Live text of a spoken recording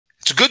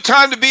good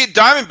time to be a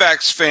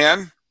Diamondbacks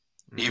fan,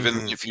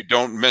 even if you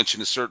don't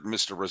mention a certain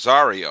Mr.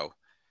 Rosario.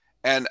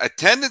 And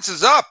attendance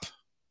is up.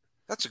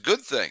 That's a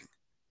good thing.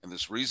 And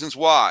there's reasons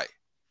why.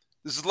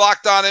 This is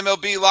Locked On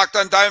MLB, Locked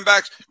On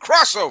Diamondbacks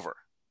crossover.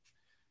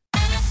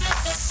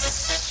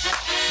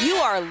 You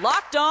are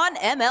Locked On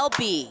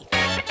MLB.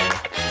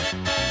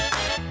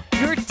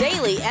 Your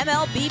daily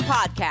MLB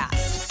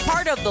podcast.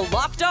 Part of the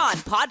Locked On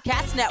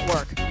Podcast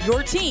Network.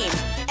 Your team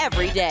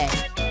every day.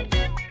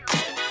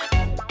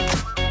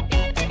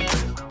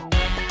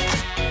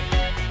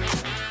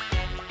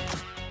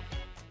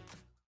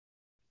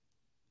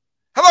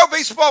 Hello,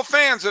 baseball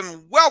fans,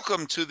 and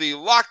welcome to the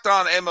Locked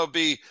On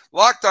MLB,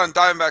 Locked On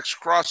Diamondbacks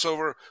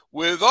crossover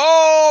with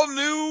all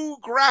new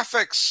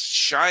graphics.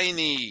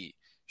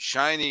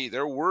 Shiny.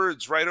 Their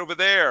words right over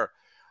there.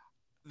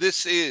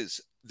 This is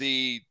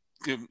the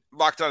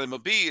Locked On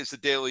MLB is the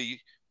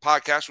daily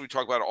podcast where we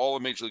talk about all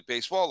of Major League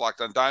Baseball.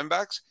 Locked On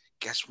Diamondbacks.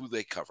 Guess who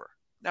they cover?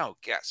 No,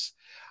 guess.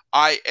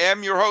 I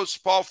am your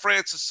host, Paul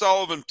Francis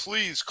Sullivan.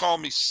 Please call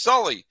me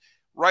Sully.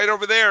 Right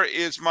over there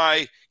is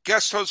my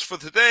guest host for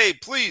today.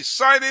 Please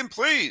sign in,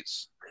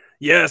 please.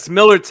 Yes,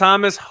 Millard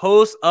Thomas,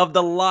 host of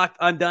the Locked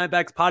On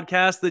Diamondbacks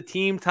podcast. The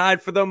team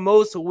tied for the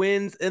most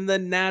wins in the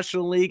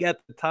National League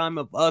at the time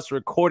of us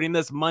recording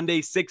this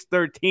Monday,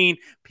 6:13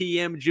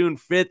 p.m., June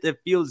 5th. It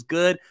feels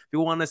good. If you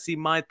want to see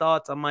my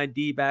thoughts on my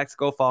D-backs,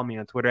 go follow me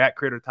on Twitter at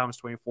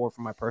CreatorThomas24 for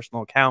my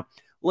personal account.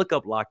 Look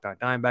up Locked On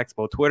Diamondbacks,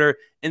 both Twitter,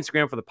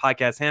 Instagram for the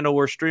podcast handle.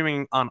 We're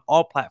streaming on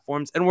all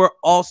platforms, and we're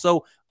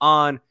also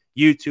on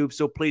YouTube,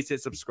 so please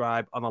hit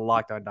subscribe on the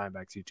Locked On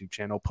Diamondbacks YouTube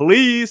channel,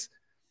 please.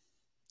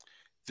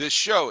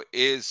 This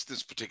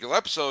particular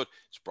episode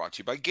is brought to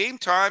you by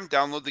Gametime.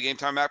 Download the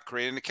Gametime app,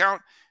 create an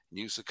account, and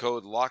use the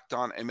code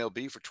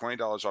LOCKEDONMLB for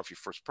 $20 off your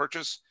first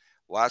purchase.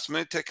 Last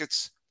minute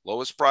tickets,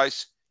 lowest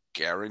price,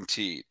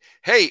 guaranteed.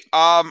 Hey,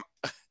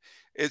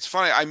 it's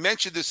funny. I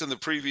mentioned this in the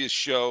previous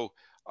show,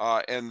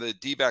 and the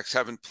D-backs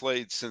haven't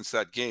played since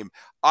that game.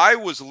 I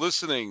was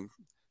listening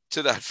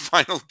to that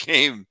final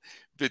game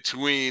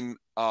between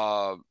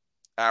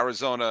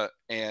Arizona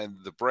and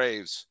the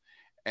Braves.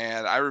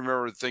 And I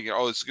remember thinking,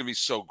 oh, this is going to be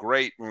so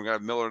great. When we're going to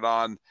have Millard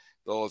on,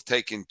 they'll have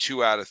taken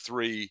 2 out of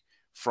 3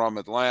 from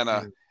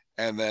Atlanta.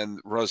 And then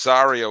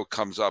Rosario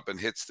comes up and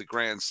hits the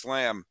grand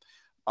slam.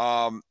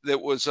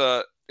 It was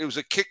a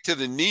kick to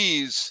the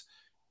knees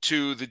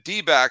to the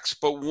D-backs,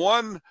 but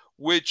one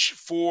which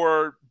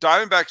for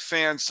Diamondback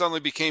fans suddenly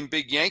became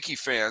big Yankee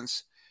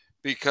fans,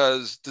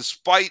 because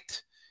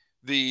despite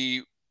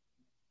the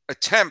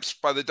attempts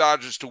by the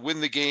Dodgers to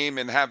win the game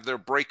and have their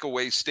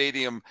breakaway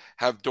stadium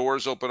have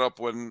doors open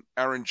up when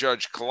Aaron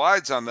Judge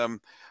collides on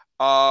them,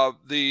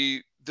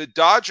 the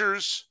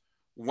Dodgers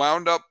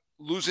wound up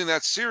losing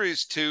that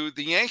series to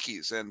the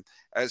Yankees. And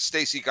as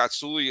Stacey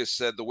Gotsulia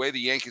said, the way the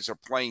Yankees are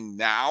playing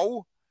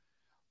now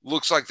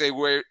looks like the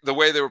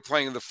way they were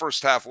playing in the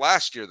first half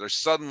last year. They're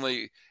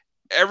suddenly,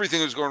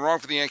 everything was going wrong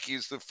for the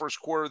Yankees the first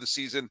quarter of the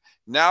season.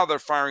 Now they're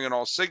firing on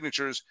all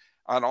signatures.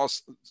 On all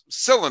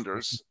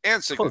cylinders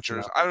and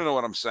signatures. I don't know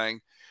what I'm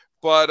saying.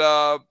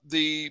 But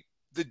the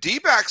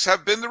D-backs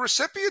have been the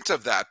recipients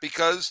of that,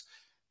 because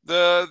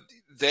they're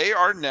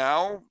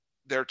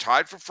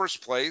tied for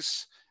first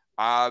place.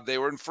 They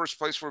were in first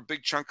place for a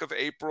big chunk of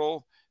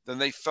April. Then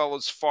they fell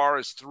as far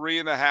as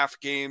 3.5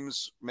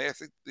 games.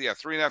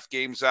 3.5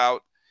 games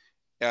out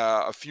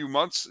a few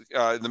months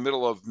in the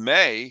middle of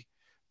May.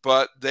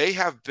 But they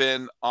have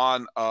been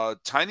on a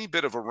tiny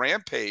bit of a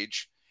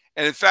rampage.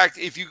 And in fact,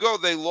 if you go,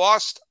 they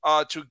lost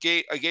to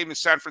a game in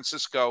San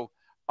Francisco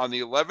on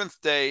the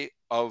 11th day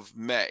of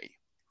May.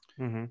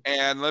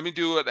 And let me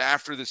do it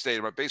after this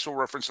date.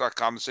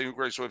 BaseballReference.com, the single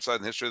greatest website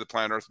in the history of the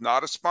planet Earth,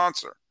 not a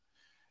sponsor.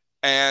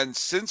 And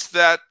since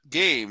that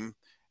game,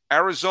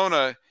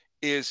 Arizona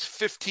is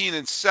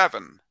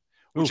 15-7,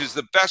 which is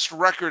the best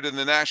record in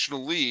the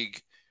National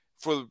League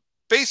for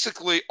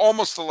basically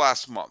almost the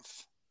last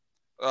month.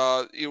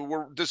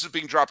 This is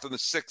being dropped on the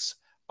 6th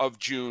of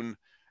June.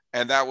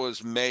 And that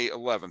was May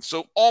 11th.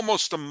 So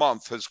almost a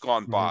month has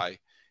gone by.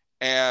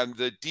 And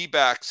the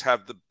D-backs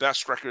have the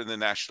best record in the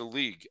National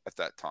League at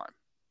that time.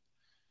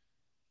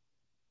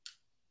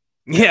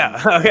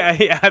 Yeah.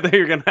 Okay. Yeah, I thought you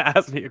were going to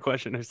ask me a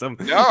question or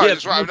something. No,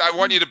 I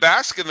want you to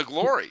bask in the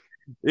glory.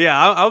 Yeah,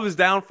 I was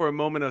down for a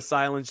moment of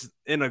silence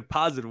in a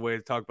positive way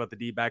to talk about the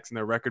D-backs and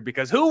their record,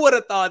 because who would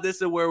have thought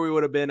this is where we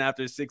would have been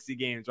after 60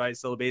 games, right?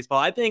 Still baseball.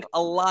 I think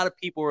a lot of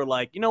people were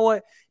like, you know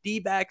what?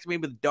 D-backs,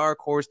 maybe the dark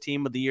horse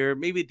team of the year,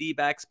 maybe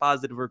D-backs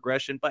positive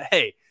regression. But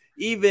hey,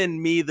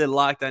 even me, the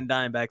Locked On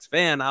Diamondbacks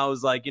fan, I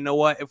was like, you know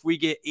what? If we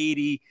get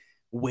 80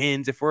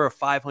 wins, if we're a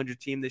 500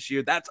 team this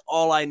year, that's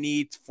all I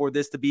need for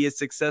this to be a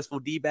successful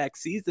D-back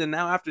season.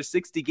 Now, after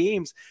 60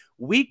 games,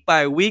 week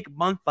by week,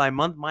 month by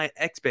month, my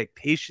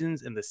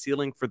expectations and the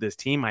ceiling for this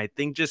team, I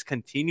think, just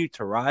continue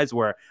to rise,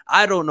 where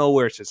I don't know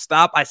where it should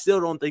stop. I still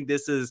don't think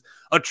this is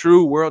a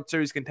true World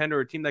Series contender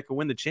or a team that can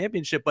win the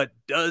championship, but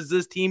does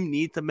this team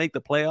need to make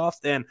the playoffs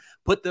and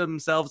put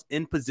themselves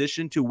in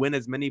position to win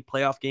as many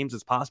playoff games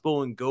as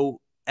possible and go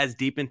as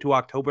deep into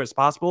October as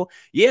possible.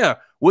 Yeah,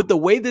 with the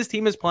way this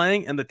team is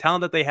playing and the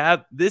talent that they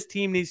have, this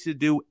team needs to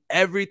do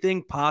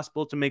everything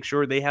possible to make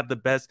sure they have the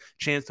best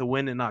chance to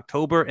win in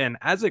October. And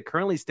as it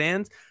currently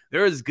stands,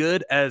 they're as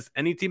good as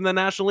any team in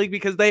the National League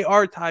because they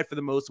are tied for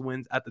the most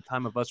wins at the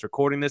time of us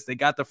recording this. They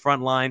got the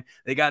front line.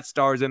 They got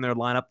stars in their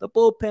lineup. The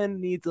bullpen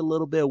needs a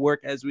little bit of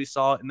work, as we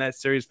saw in that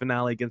series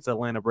finale against the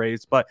Atlanta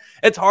Braves. But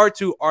it's hard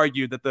to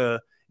argue that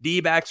the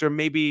D-backs are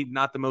maybe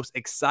not the most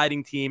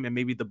exciting team and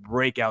maybe the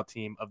breakout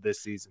team of this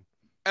season.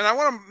 And I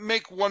want to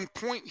make one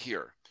point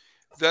here,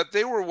 that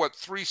they were,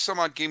 3 some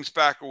odd games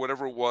back or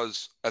whatever it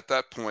was at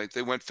that point.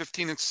 They went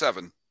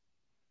 15-7.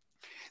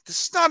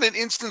 This is not an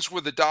instance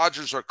where the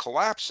Dodgers are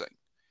collapsing.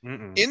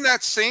 In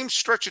that same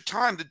stretch of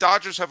time, the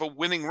Dodgers have a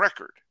winning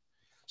record.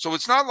 So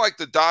it's not like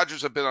the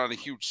Dodgers have been on a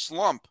huge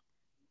slump.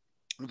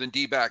 The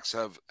D-backs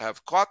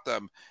have caught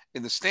them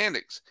in the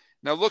standings.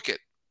 Now look at,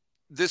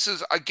 this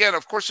is, again,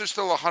 of course, there's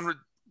still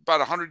about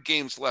 100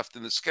 games left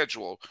in the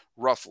schedule,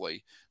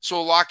 roughly. So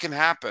a lot can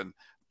happen.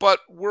 But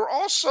we're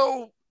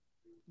also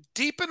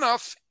deep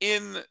enough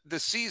in the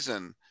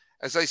season.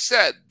 As I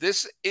said,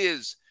 this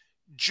is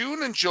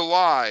June and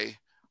July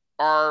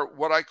are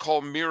what I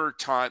call the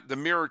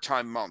mirror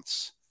time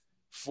months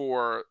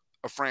for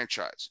a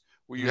franchise,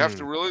 where you have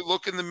to really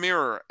look in the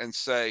mirror and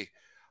say,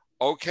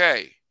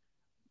 okay,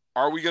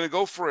 are we going to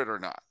go for it or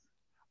not?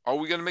 Are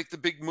we going to make the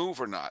big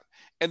move or not?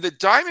 And the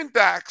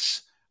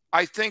Diamondbacks,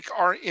 I think,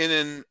 are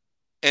in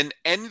an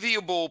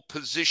enviable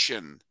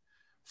position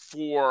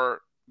for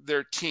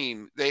their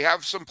team. They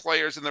have some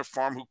players in their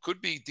farm who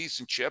could be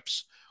decent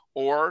chips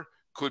or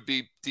could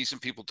be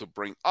decent people to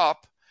bring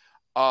up.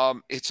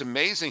 It's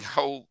amazing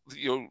how,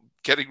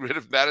 getting rid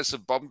of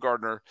Madison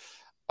Bumgarner,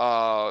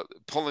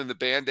 pulling the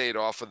Band-Aid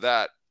off of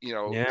that,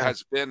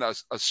 has been a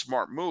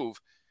smart move.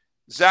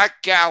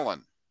 Zach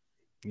Gallen.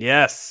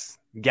 Yes.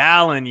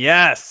 Gallen,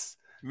 yes.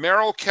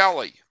 Merrill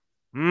Kelly.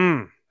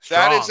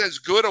 That is as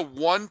good a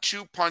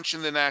 1-2 punch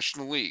in the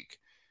National League.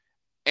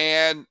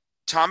 And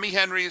Tommy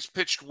Henry has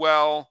pitched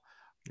well.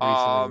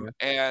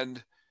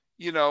 And,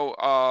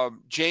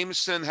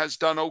 Jameson has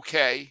done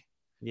okay.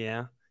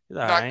 Yeah.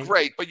 Not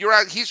great, but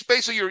he's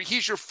basically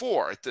he's your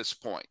 4 at this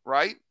point,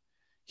 right?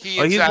 He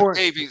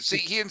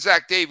and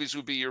Zach Davies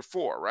would be your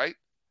 4, right?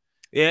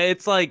 Yeah,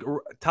 it's like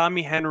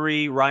Tommy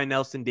Henry, Ryan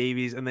Nelson,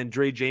 Davies, and then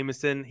Dre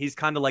Jameson. He's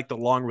kind of like the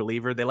long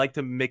reliever. They like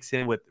to mix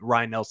him with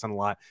Ryan Nelson a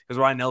lot because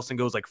Ryan Nelson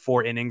goes like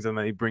 4 innings, and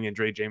then they bring in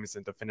Dre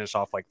Jameson to finish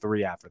off like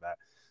 3 after that.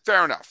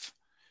 Fair enough.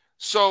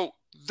 So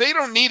they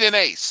don't need an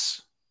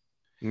ace.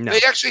 No.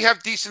 They actually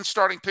have decent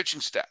starting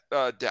pitching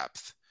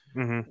depth.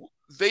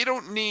 They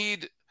don't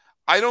need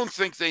 – I don't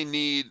think they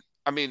need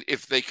 – I mean,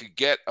 if they could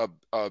get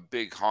a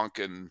big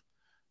honking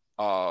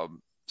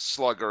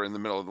slugger in the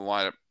middle of the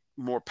lineup,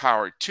 more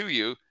power to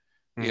you.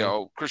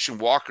 Christian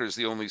Walker is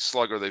the only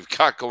slugger they've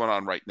got going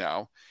on right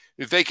now.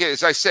 If they can,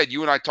 as I said,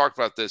 you and I talked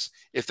about this,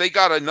 if they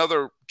got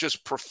another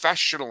just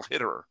professional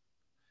hitter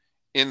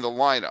in the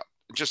lineup,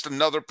 just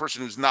another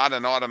person who's not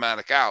an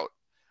automatic out,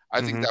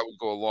 I think that would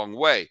go a long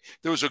way.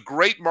 There was a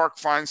great Mark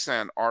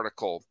Feinstein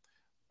article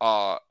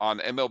on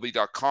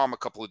MLB.com a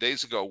couple of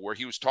days ago where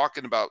he was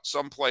talking about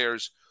some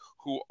players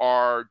who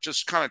are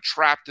just kind of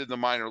trapped in the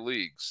minor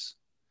leagues,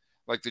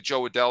 like the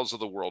Joe Adells of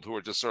the world, who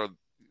are just sort of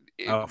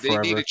they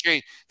need a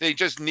change. They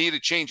just need a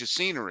change of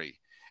scenery.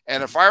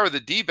 And if I were the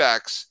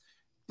D-backs,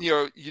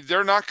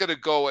 they're not going to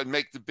go and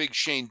make the big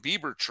Shane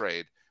Bieber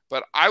trade,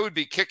 but I would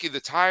be kicking the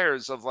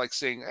tires of like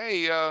saying,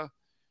 hey,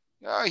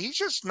 he's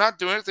just not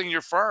doing anything in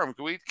your farm.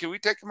 Can we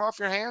take him off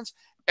your hands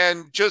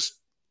and just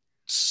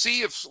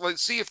see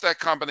if that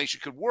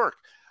combination could work?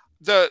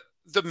 The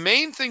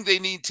main thing they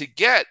need to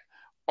get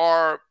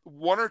are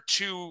 1 or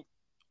 2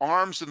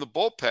 arms in the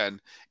bullpen.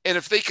 And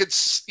if they could,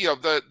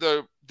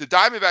 the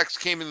Diamondbacks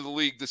came into the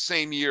league the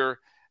same year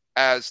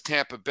as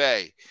Tampa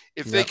Bay.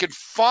 If they could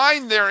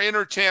find their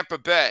inner Tampa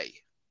Bay,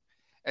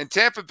 and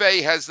Tampa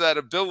Bay has that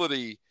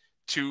ability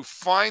to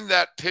find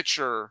that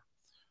pitcher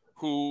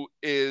who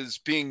is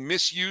being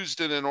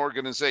misused in an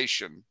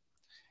organization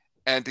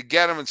and to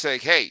get them and say,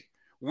 hey,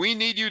 we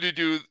need you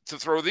to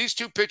throw these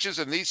 2 pitches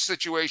in these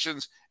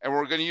situations, and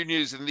we're going to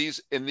use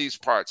in these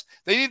parts.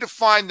 They need to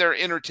find their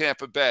inner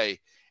Tampa Bay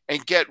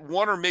and get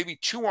 1 or maybe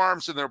 2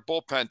 arms in their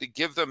bullpen to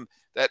give them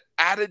that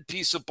added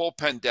piece of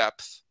bullpen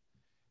depth,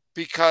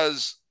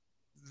 because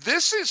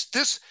this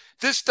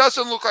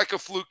doesn't look like a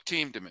fluke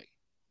team to me.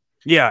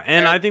 Yeah,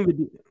 and I think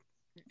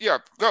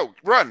go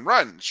run.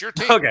 It's your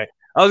team. Okay.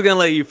 I was going to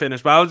let you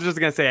finish, but I was just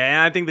going to say,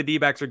 and I think the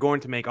D-backs are going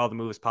to make all the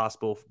moves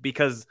possible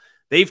because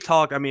they've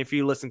talked. I mean, if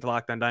you listen to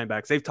Locked On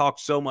Diamondbacks, they've talked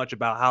so much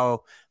about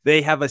how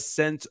they have a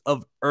sense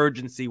of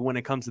urgency when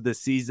it comes to this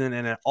season.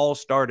 And it all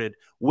started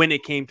when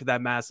it came to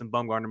that Madison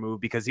Bumgarner move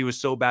because he was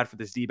so bad for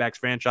this D-backs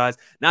franchise.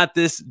 Not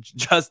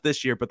just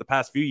this year, but the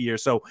past few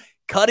years. So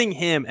cutting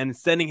him and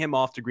sending him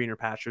off to greener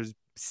pastures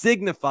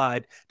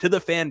signified to the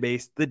fan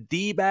base the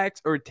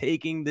D-backs are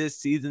taking this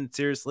season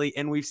seriously,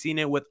 and we've seen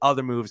it with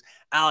other moves.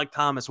 Alek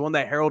Thomas, one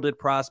that heralded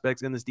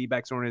prospects in this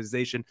D-backs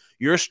organization.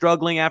 You're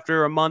struggling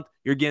after a month,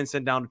 you're getting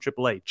sent down to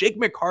AAA. Jake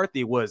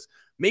McCarthy was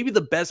maybe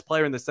the best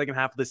player in the second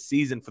half of the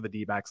season for the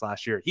D-backs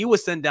last year. He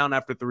was sent down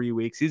after 3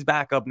 weeks. He's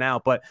back up now,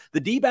 but the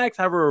D-backs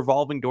have a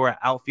revolving door at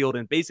outfield,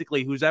 and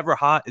basically who's ever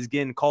hot is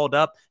getting called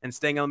up and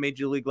staying on the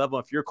major league level.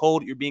 If you're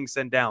cold, you're being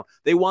sent down.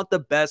 They want the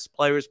best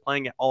players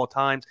playing at all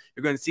times.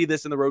 You're going to see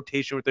this in the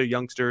rotation with their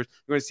youngsters.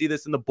 You're going to see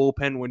this in the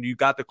bullpen when you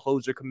got the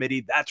closer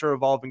committee. That's a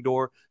revolving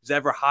door. Who's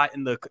ever hot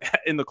in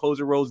the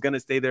closer role is going to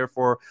stay there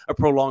for a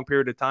prolonged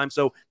period of time.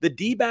 So the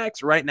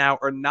D-backs right now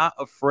are not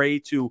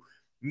afraid to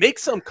make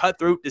some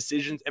cutthroat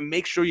decisions and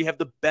make sure you have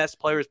the best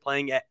players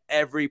playing at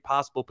every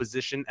possible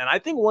position. And I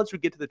think once we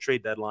get to the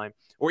trade deadline,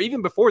 or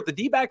even before, the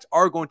D-backs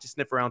are going to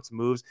sniff around some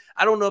moves.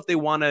 I don't know if they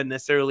want to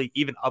necessarily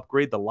even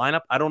upgrade the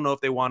lineup. I don't know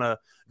if they want to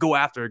go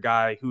after a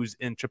guy who's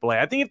in AAA.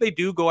 I think if they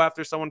do go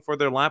after someone for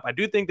their lineup, I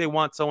do think they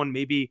want someone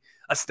maybe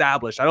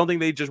established. I don't think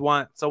they just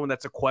want someone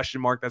that's a question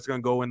mark that's going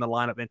to go in the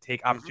lineup and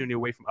take opportunity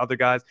away from other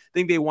guys. I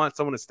think they want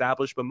someone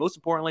established, but most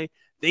importantly,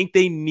 I think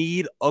they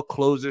need a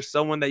closer,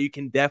 someone that you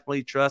can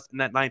definitely trust in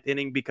that ninth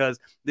inning, because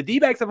the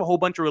D-backs have a whole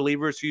bunch of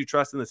relievers who you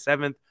trust in the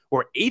seventh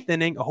or eighth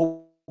inning, a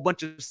whole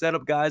bunch of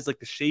setup guys like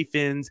the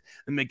Chafins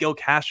and Miguel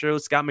Castro,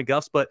 Scott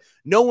McGuffs, but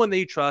no one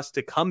they trust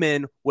to come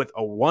in with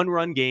a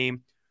one-run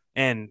game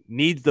and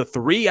needs the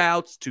 3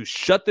 outs to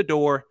shut the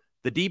door.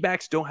 The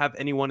D-backs don't have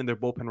anyone in their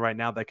bullpen right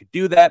now that could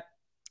do that.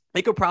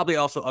 They could probably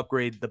also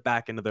upgrade the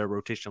back end of their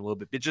rotation a little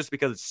bit, just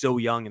because it's so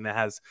young and it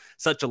has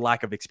such a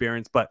lack of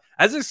experience. But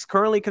as it's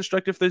currently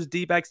constructed for this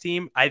D-backs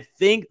team, I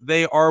think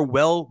they are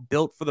well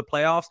built for the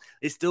playoffs.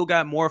 They still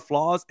got more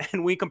flaws.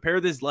 And we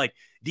compare this like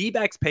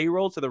D-backs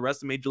payroll to the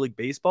rest of Major League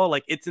Baseball.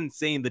 Like, it's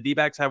insane. The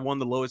D-backs have one of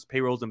the lowest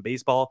payrolls in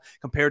baseball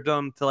compared to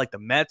them to like the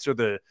Mets or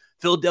the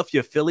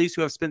Philadelphia Phillies,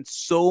 who have spent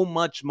so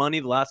much money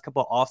the last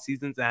couple of off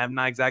seasons and have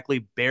not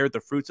exactly bared the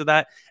fruits of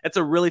that. It's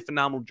a really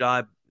phenomenal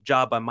job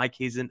by Mike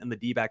Hazen and the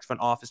D-backs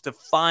front office to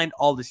find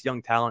all this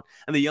young talent,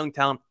 and the young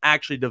talent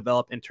actually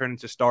develop and turn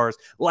into stars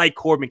like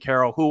Corbin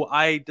Carroll, who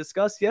I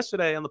discussed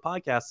yesterday on the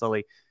podcast,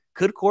 Sully.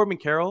 Could Corbin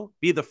Carroll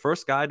be the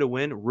first guy to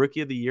win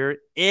Rookie of the Year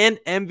and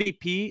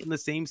MVP in the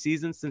same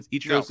season since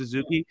Ichiro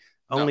Suzuki?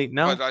 But I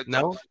think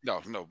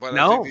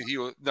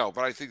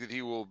that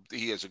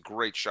he has a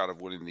great shot of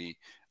winning the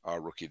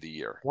Rookie of the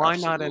Year. Why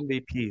not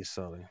MVP,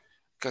 Sully?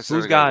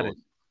 Who's got it?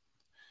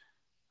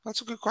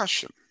 That's a good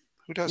question.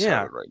 Who does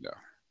have it right now?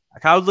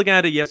 I was looking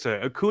at it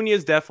yesterday. Acuna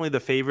is definitely the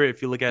favorite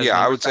if you look at it. Yeah,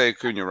 I would say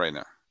Acuna right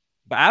now.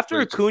 But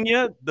after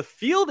Acuna, the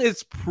field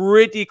is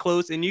pretty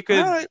close, and you could.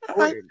 All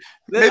right.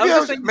 Maybe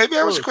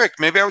I was quick.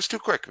 Maybe I was too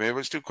quick.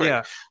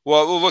 Yeah.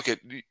 Well, look,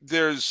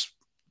 there's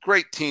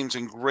great teams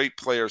and great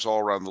players all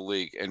around the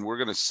league, and we're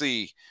going to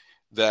see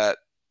that.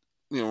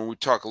 When we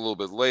talk a little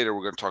bit later,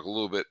 we're going to talk a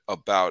little bit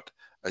about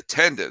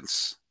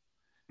attendance.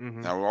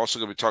 Now, we're also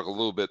going to talk a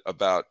little bit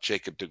about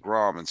Jacob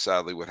deGrom and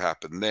sadly what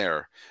happened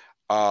there.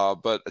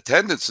 But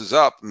attendance is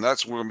up, and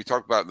that's what we're going to be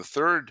talking about in the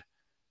third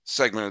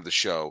segment of the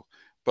show.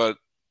 But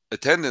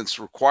attendance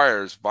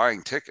requires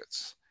buying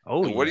tickets.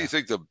 Oh, and what do you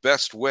think the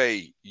best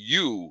way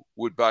you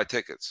would buy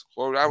tickets?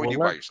 Or how would you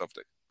buy yourself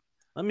tickets?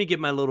 Let me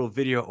get my little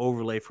video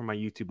overlay for my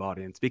YouTube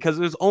audience, because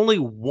there's only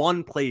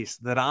one place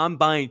that I'm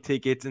buying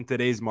tickets in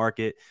today's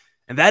market,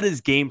 and that is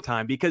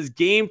Gametime, because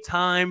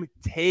Gametime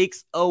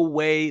takes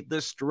away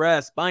the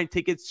stress. Buying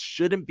tickets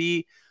shouldn't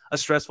be a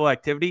stressful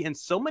activity, and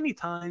so many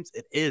times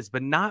it is,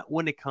 but not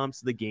when it comes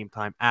to the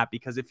Gametime app,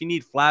 because if you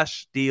need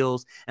flash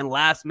deals and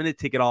last-minute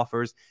ticket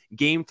offers,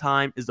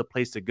 Gametime is the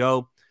place to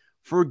go.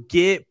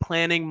 Forget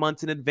planning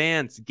months in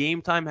advance.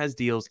 Gametime has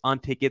deals on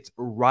tickets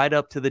right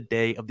up to the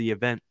day of the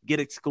event. Get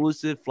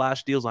exclusive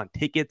flash deals on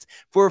tickets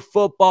for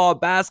football,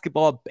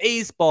 basketball,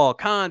 baseball,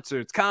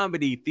 concerts,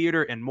 comedy,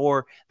 theater, and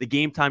more. The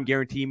Gametime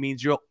guarantee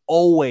means you'll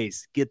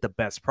always get the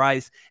best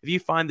price. If you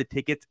find the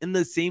tickets in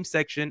the same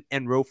section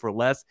and row for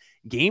less,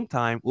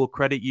 Gametime will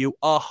credit you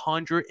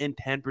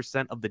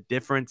 110% of the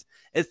difference.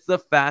 It's the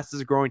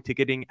fastest growing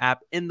ticketing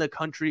app in the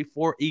country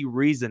for a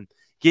reason.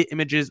 Get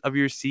images of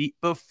your seat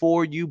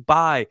before you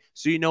buy,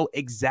 so you know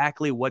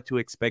exactly what to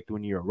expect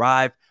when you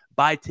arrive.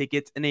 Buy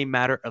tickets in a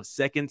matter of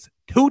seconds,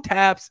 2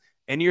 taps,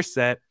 and you're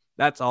set.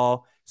 That's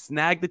all.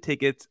 Snag the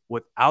tickets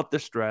without the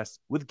stress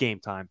with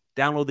Gametime.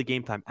 Download the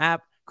Gametime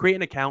app, create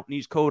an account, and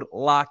use code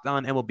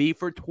LOCKEDONMLB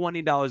for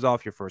 $20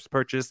 off your first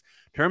purchase.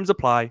 Terms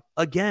apply.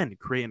 Again,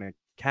 create an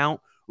account,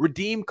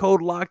 redeem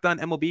code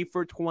LOCKEDONMLB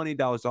for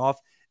 $20 off.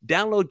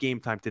 Download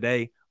Gametime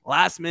today.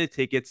 Last minute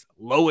tickets,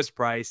 lowest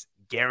price,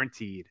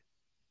 guaranteed.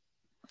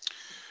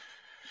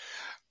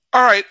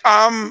 All right.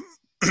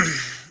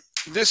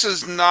 This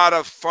is not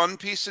a fun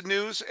piece of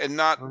news, and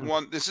not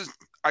one.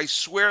 I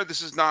swear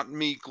this is not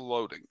me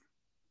gloating.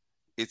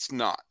 It's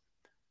not.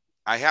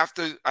 I have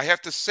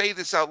to say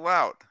this out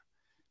loud,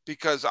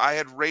 because I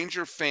had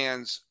Ranger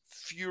fans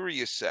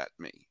furious at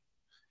me.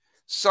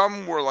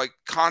 Some were like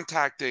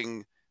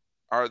contacting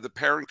the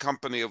parent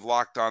company of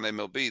Locked On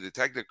MLB, the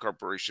Technic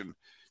Corporation,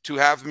 to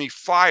have me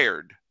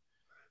fired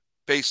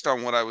based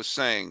on what I was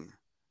saying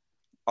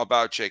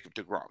about Jacob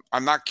deGrom.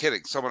 I'm not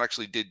kidding. Someone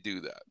actually did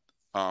do that.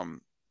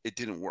 It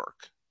didn't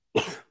work.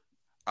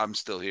 I'm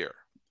still here.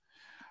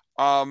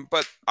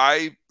 But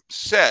I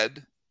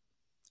said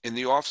in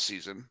the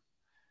offseason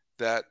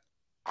that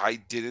I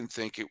didn't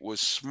think it was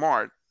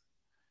smart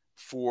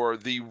for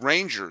the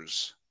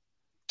Rangers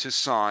to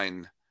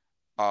sign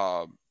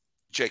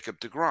Jacob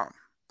deGrom.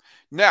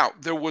 Now,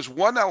 there was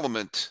one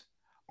element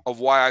of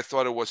why I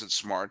thought it wasn't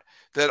smart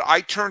that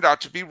I turned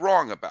out to be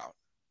wrong about.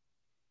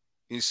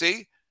 You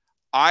see,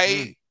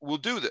 I will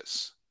do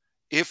this.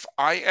 If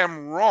I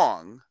am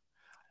wrong,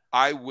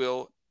 I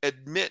will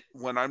admit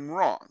when I'm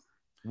wrong.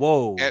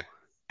 Whoa.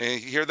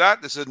 And you hear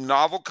that? This is a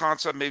novel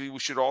concept. Maybe we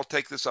should all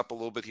take this up a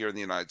little bit here in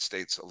the United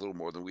States, a little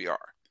more than we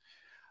are.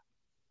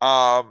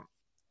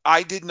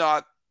 I did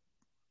not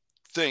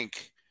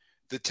think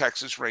the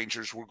Texas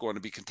Rangers were going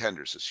to be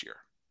contenders this year.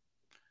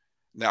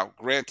 Now,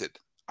 granted,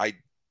 I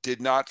did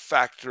not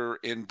factor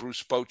in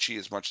Bruce Bochy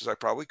as much as I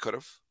probably could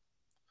have.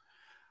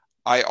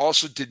 I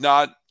also did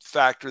not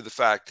factor the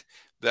fact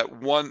that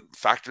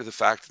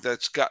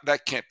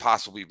that can't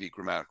possibly be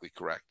grammatically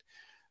correct.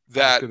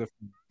 That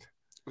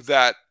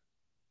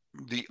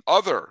the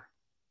other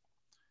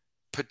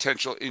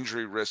potential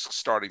injury risk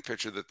starting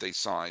pitcher that they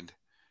signed,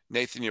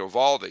 Nathan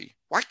Eovaldi,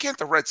 why can't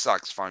the Red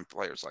Sox find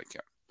players like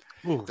him?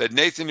 Ooh. That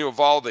Nathan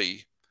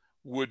Eovaldi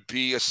would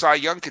be a Cy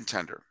Young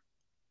contender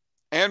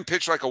and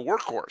pitch like a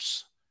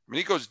workhorse. I mean,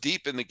 he goes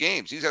deep in the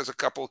games. He has a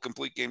couple of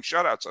complete game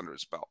shutouts under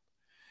his belt.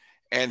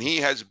 And he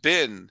has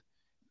been,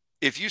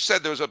 if you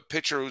said there was a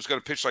pitcher who's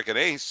going to pitch like an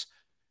ace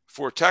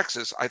for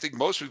Texas, I think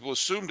most people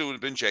assumed it would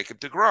have been Jacob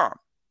deGrom.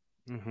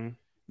 Mm-hmm.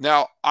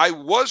 Now, I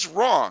was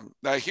wrong.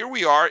 Now, here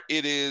we are.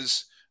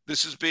 This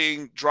is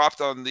being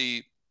dropped on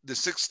the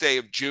 6th day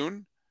of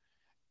June,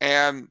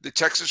 and the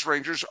Texas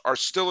Rangers are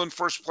still in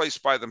first place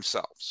by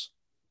themselves.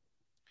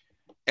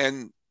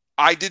 And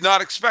I did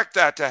not expect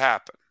that to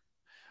happen.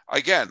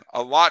 Again,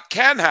 a lot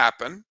can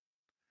happen.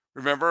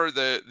 Remember,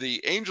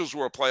 the Angels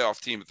were a playoff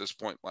team at this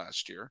point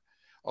last year.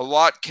 A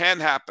lot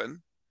can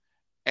happen,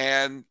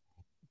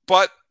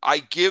 but I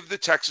give the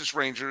Texas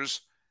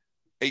Rangers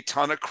a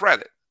ton of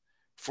credit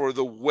for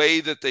the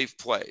way that they've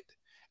played.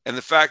 And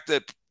the fact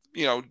that,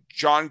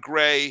 John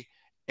Gray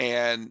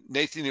and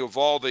Nathan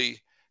Eovaldi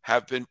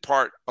have been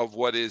part of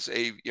what is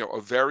a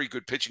very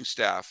good pitching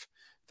staff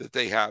that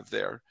they have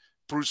there.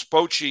 Bruce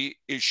Bochy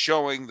is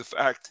showing the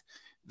fact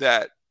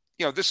that,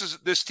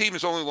 this team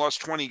has only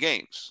lost 20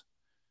 games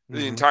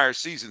the entire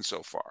season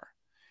so far.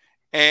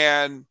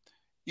 And,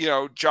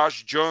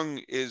 Josh Jung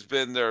has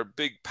been their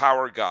big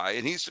power guy,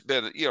 and he's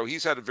been,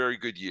 he's had a very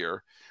good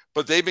year.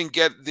 But they've been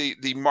getting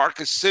the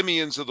Marcus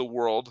Semyons of the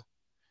world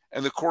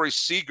and the Corey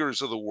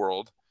Seagers of the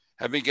world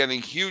have been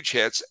getting huge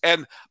hits.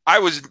 And I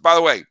was, by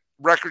the way,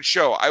 record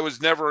show, I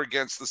was never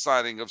against the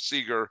signing of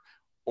Seager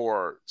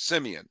or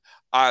Semyon.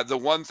 The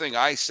one thing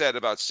I said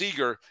about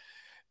Seager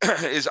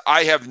is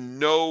I have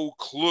no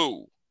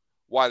clue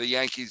why the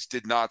Yankees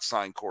did not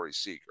sign Corey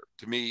Seager.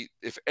 To me,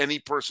 if any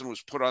person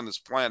was put on this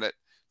planet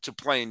to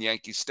play in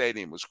Yankee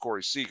Stadium, was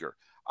Corey Seager.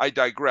 I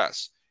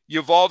digress.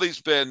 Eovaldi's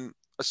been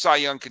a Cy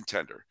Young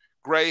contender.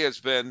 Gray has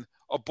been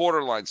a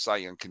borderline Cy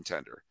Young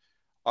contender.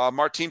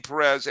 Martin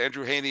Perez,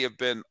 Andrew Haney have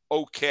been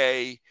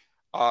okay.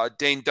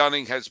 Dane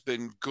Dunning has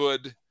been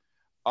good.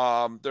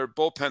 Their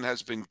bullpen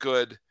has been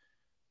good.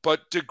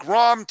 But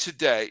deGrom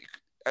today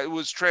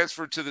was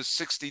transferred to the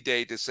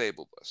 60-day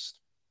disabled list.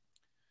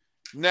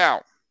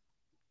 Now,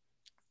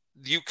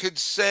 you could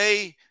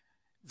say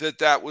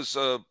that was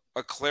a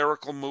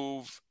clerical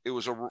move. It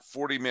was a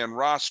 40-man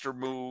roster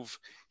move.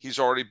 He's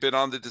already been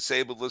on the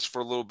disabled list for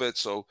a little bit,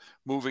 so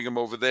moving him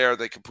over there,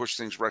 they can push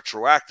things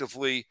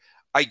retroactively.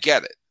 I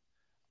get it.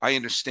 I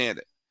understand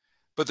it.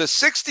 But the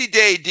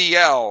 60-day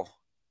DL,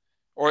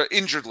 or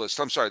injured list,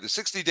 the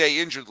 60-day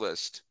injured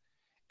list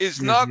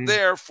is not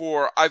there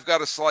for I've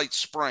got a slight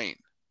sprain.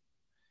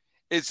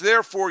 It's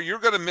there for you're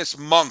going to miss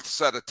months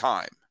at a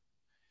time.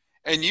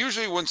 And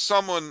usually when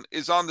someone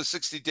is on the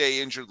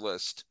 60-day injured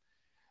list,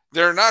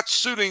 they're not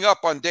suiting up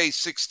on day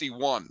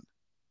 61.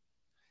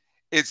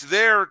 It's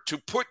there to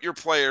put your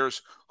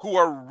players who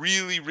are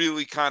really,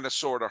 really kind of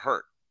sort of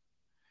hurt.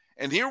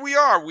 And here we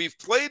are. We've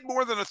played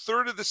more than a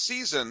third of the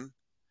season,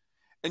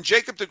 and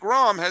Jacob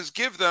deGrom has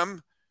given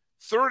them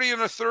 30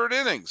 and a third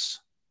innings.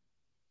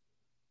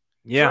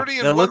 Yeah, 30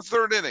 and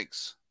one-third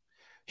innings.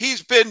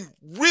 He's been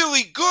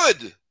really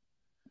good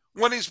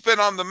when he's been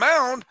on the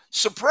mound.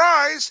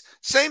 Surprise.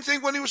 Same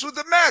thing when he was with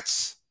the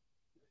Mets.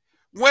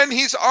 When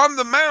he's on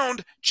the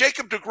mound,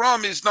 Jacob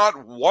deGrom is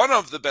not one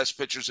of the best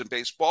pitchers in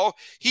baseball.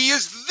 He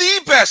is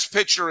the best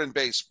pitcher in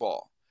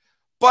baseball.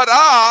 But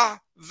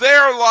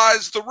there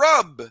lies the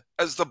rub,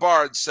 as the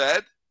Bard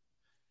said.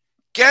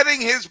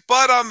 Getting his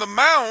butt on the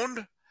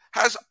mound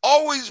has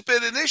always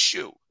been an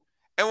issue.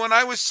 And when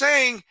I was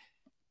saying,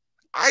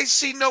 I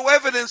see no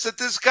evidence that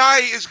this guy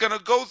is going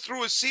to go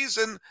through a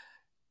season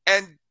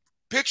and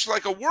pitch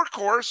like a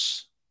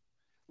workhorse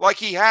like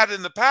he had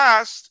in the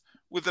past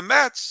with the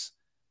Mets.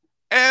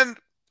 And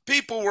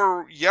people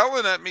were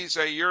yelling at me,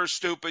 saying, you're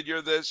stupid,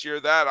 you're this,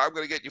 you're that, I'm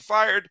going to get you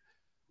fired.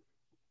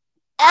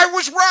 I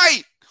was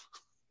right.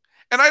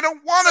 And I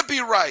don't want to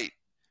be right.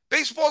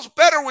 Baseball's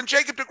better when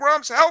Jacob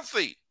deGrom's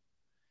healthy.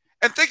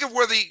 And think of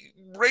where the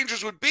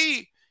Rangers would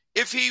be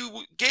if he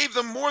gave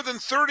them more than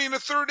 30 and a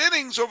third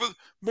innings over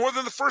more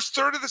than the first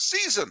third of the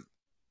season.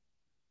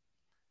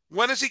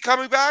 When is he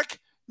coming back?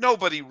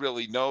 Nobody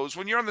really knows.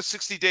 When you're on the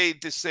 60-day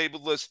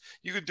disabled list,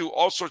 you can do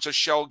all sorts of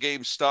shell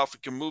game stuff. You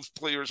can move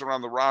players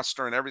around the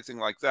roster and everything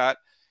like that.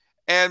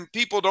 And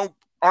people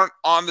aren't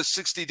on the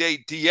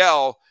 60-day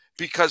DL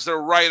because they're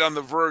right on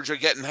the verge of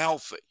getting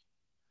healthy.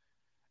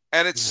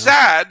 And it's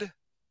sad,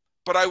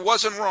 but I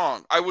wasn't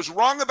wrong. I was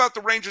wrong about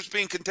the Rangers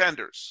being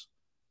contenders.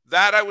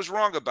 That I was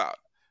wrong about.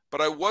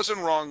 But I wasn't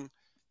wrong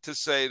to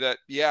say that,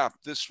 yeah,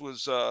 this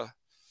was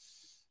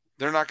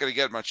they're not going to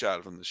get much out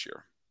of him this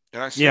year.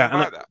 And I stand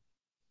by that.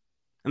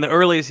 And the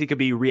earliest he could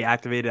be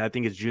reactivated, I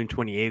think, is June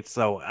 28th.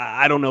 So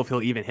I don't know if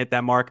he'll even hit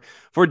that mark.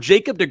 For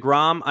Jacob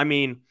deGrom, I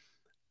mean,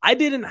 I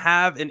didn't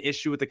have an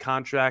issue with the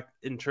contract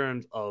in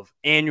terms of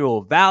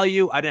annual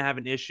value. I didn't have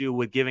an issue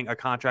with giving a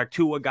contract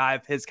to a guy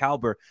of his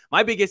caliber.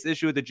 My biggest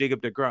issue with the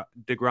Jacob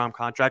deGrom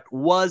contract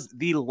was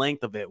the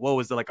length of it. What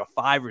was it, like a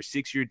 5 or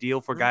 6 year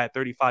deal for a guy at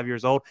 35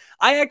 years old?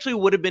 I actually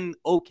would have been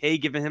okay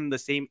giving him the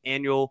same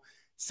annual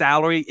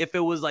salary if it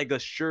was like a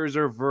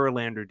Scherzer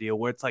Verlander deal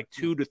where it's like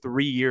 2 to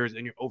 3 years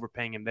and you're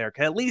overpaying him there.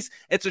 'Cause at least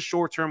it's a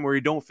short term where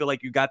you don't feel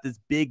like you got this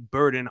big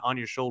burden on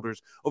your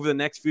shoulders over the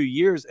next few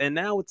years. And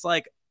now it's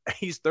like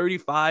he's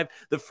 35.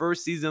 The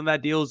first season of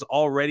that deal is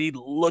already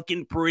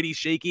looking pretty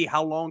shaky.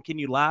 How long can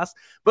you last?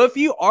 But if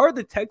you are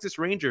the Texas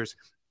Rangers,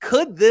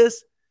 could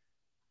this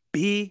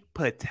be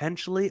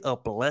potentially a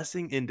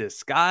blessing in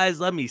disguise?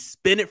 Let me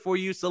spin it for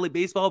you, Sully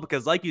Baseball,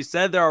 because like you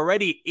said, they're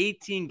already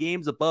 18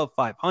 games above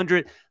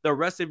 500. The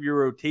rest of your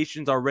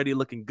rotation's already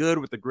looking good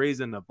with the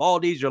Grays and the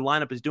Valdes. Your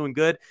lineup is doing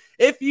good.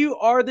 If you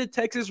are the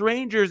Texas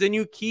Rangers and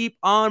you keep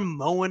on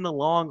mowing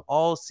along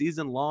all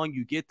season long,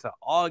 you get to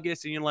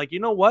August and you're like, you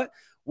know what?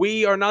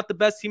 We are not the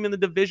best team in the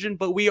division,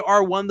 but we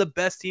are one of the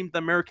best teams in the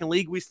American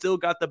League. We still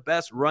got the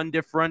best run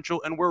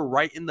differential, and we're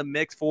right in the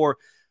mix for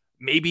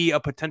maybe a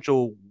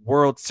potential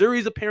World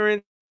Series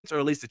appearance or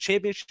at least a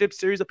championship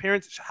series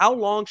appearance. How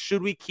long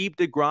should we keep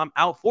deGrom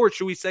out for?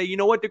 Should we say, you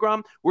know what,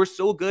 deGrom, we're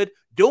so good.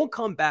 Don't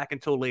come back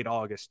until late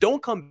August.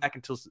 Don't come back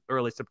until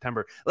early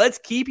September. Let's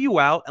keep you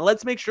out and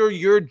let's make sure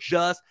you're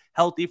just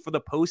healthy for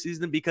the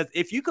postseason, because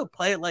if you could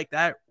play it like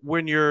that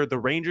when you're the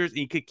Rangers and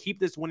you could keep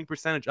this winning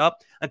percentage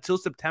up until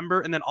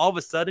September, and then all of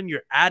a sudden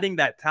you're adding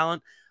that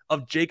talent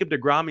of Jacob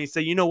deGrom and you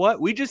say, you know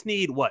what, we just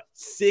need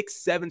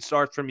 6-7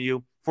 starts from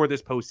you for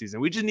this postseason.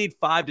 We just need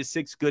 5 to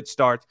 6 good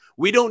starts.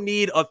 We don't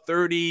need a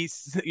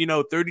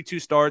 32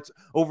 starts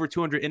over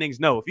 200 innings.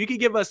 No, if you could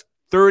give us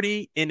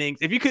 30 innings,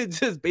 if you could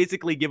just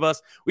basically give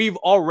us, we've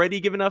already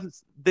given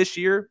us this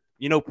year,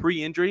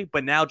 pre-injury,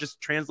 but now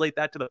just translate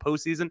that to the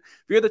postseason.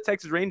 If you're the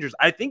Texas Rangers,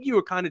 I think you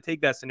would kind of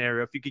take that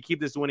scenario if you could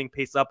keep this winning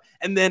pace up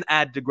and then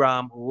add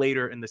deGrom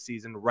later in the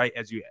season, right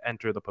as you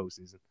enter the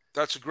postseason.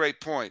 That's a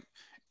great point.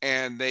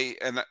 And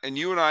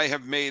you and I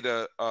have made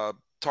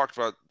talked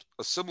about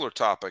a similar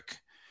topic,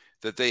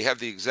 that they have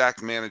the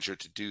exact manager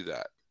to do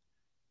that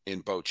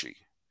in Bochy.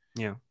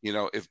 Yeah.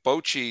 If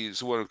Bochy is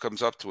the one who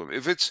comes up to him,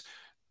 if it's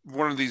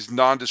one of these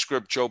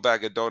nondescript Joe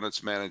Bag of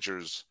Donuts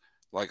managers,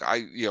 like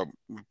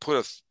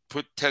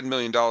put $10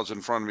 million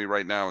in front of me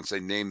right now and say,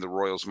 name the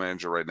Royals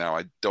manager right now,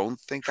 I don't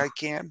think I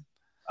can.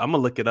 I'm going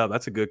to look it up.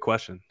 That's a good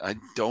question. I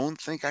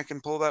don't think I can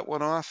pull that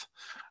one off.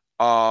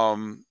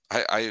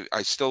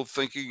 I still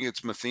thinking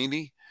it's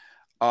Matheny.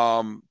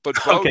 But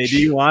Boch, okay, do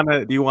you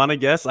want to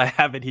guess? I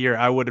have it here.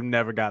 I would have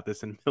never got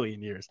this in a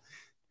million years.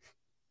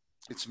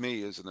 It's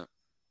me, isn't it?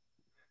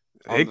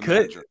 It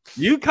could. Manager.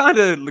 You kind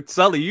of look,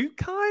 Sully. You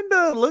kind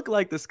of look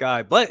like this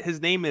guy, but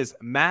his name is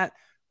Matt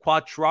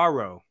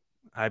Quatraro.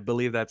 I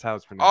believe that's how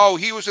it's pronounced. Oh,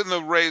 he was in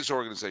the Rays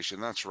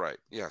organization. That's right.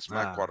 Yes,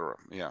 Matt Quatraro.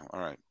 Yeah,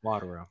 all right.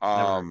 Quatraro.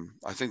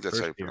 I think that's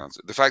how you pronounce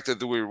it. The fact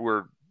that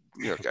we're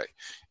okay.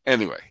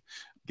 Anyway,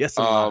 guess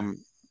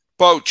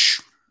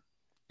Boch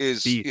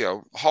is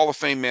Hall of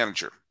Fame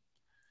manager,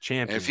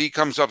 champion. And if he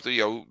comes up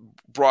to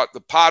brought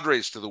the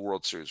Padres to the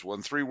World Series,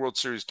 won 3 World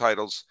Series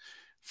titles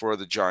for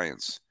the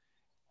Giants,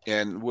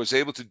 and was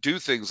able to do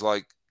things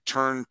like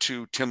turn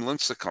to Tim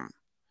Lincecum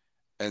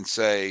and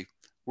say,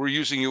 we're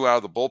using you out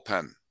of the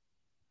bullpen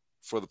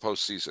for the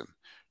postseason.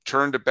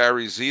 Turn to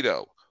Barry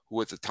Zito, who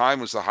at the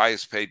time was the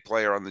highest paid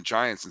player on the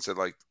Giants, and said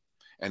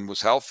and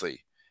was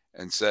healthy,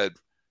 and said,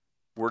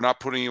 we're not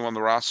putting you on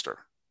the roster.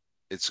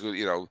 It's,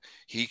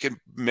 he can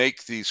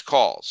make these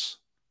calls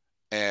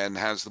and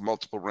has the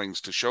multiple rings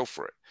to show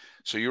for it.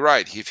 So you're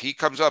right. If he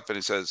comes up and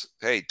he says,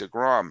 hey,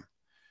 deGrom,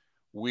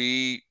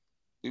 we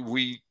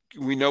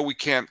know we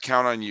can't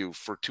count on you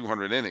for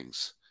 200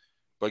 innings,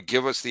 but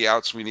give us the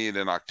outs we need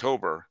in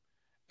October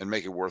and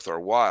make it worth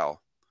our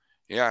while.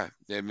 Yeah.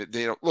 They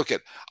don't look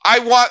at, I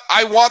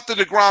want the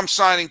deGrom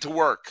signing to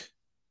work.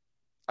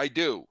 I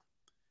do.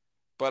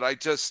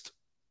 But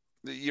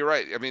you're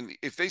right. I mean,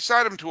 if they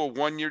signed him to a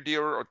 1-year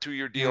deal or a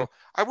 2-year deal,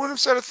 I wouldn't have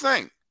said a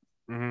thing.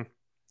 Mm-hmm.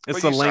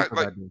 It's the length of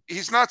that.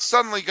 He's not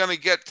suddenly going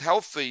to get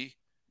healthy.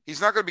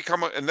 He's not going to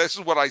become and this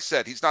is what I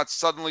said, he's not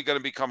suddenly going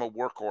to become a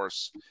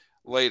workhorse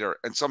later.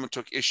 And someone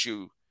took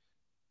issue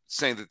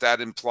saying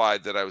that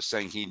implied that I was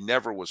saying he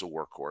never was a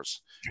workhorse,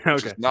 which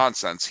Okay. is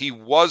nonsense. He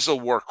was a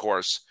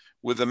workhorse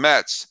with the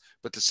Mets,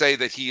 but to say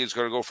that he is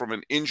going to go from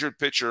an injured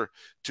pitcher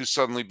to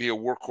suddenly be a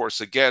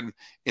workhorse again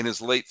in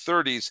his late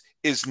 30s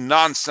is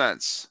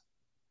nonsense.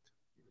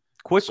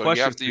 Quick so question.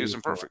 You have to use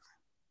him perfect.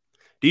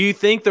 Do you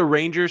think the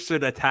Rangers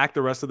should attack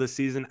the rest of the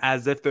season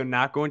as if they're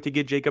not going to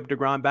get Jacob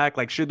deGrom back?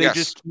 Like, should they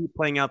just keep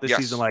playing out this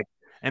season? Like,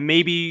 and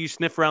maybe you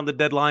sniff around the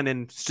deadline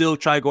and still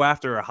try to go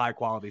after a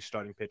high-quality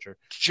starting pitcher?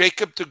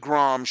 Jacob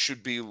deGrom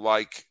should be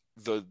like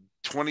the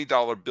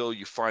 $20 bill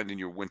you find in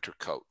your winter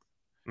coat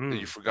that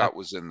you forgot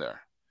was in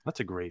there. That's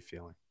a great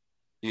feeling.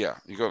 Yeah.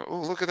 You go,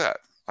 oh, look at that.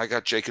 I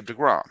got Jacob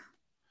deGrom,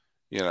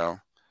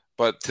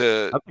 But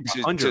that's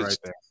like 100 right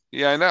there.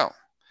 Yeah, I know.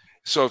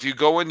 So if you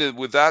go into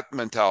with that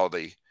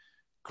mentality,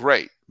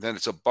 great. Then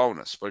it's a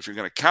bonus. But if you're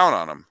going to count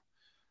on him,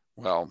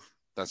 well,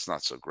 that's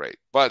not so great.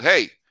 But,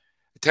 hey,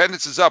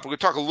 attendance is up. We're going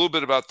to talk a little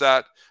bit about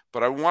that.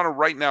 But I want to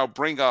right now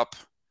bring up,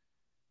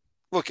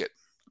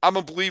 I'm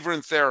a believer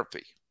in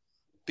therapy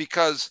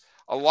because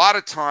a lot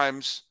of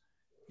times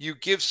you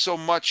give so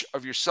much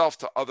of yourself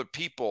to other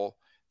people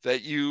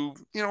that you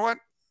know what?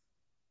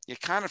 You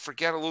kind of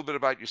forget a little bit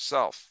about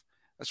yourself.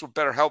 That's where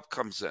BetterHelp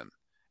comes in.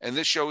 And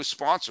this show is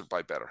sponsored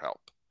by BetterHelp.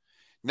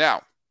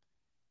 Now,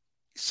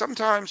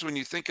 sometimes when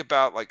you think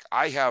about, like,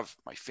 I have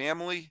my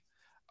family,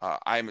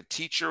 I am a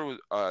teacher in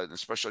a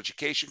special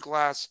education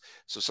class,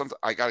 so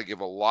I got to give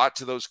a lot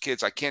to those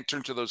kids. I can't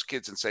turn to those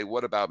kids and say,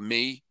 what about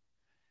me?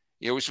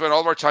 We spend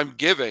all of our time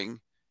giving.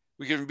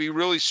 We can be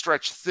really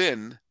stretched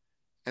thin,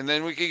 and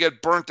then we can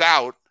get burnt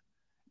out,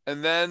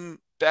 and then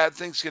bad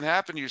things can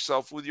happen to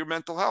yourself with your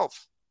mental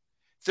health.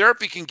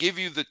 Therapy can give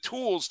you the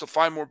tools to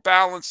find more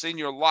balance in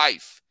your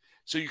life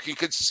so you can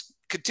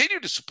continue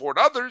to support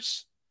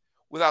others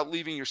without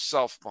leaving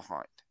yourself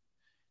behind.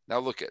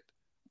 Now,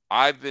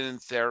 I've been in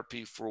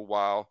therapy for a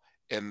while,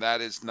 and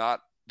there's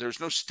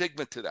no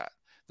stigma to that.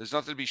 There's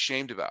nothing to be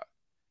ashamed about.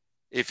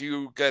 If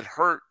you get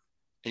hurt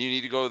and you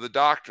need to go to the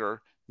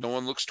doctor, no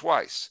one looks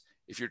twice.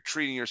 If you're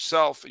treating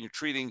yourself and you're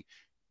treating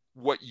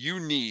what you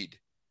need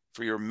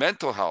for your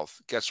mental health,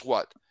 guess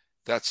what?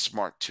 That's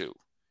smart too.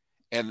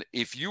 And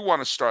if you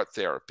want to start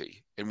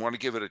therapy and want to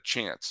give it a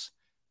chance,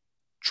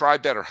 try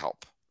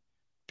BetterHelp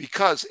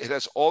because it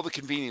has all the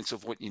convenience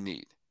of what you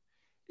need.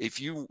 If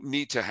you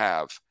need to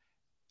have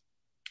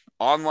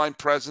online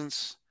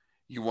presence,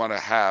 you want to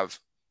have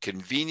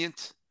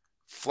convenient,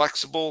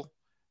 flexible,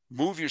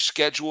 move your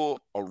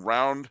schedule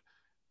around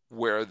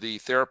where the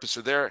therapists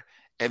are there,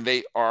 and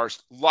they are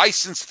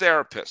licensed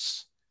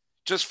therapists.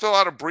 Just fill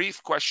out a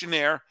brief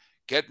questionnaire,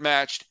 get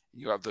matched.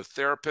 You have the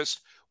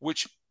therapist,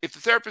 which if the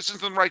therapist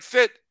isn't the right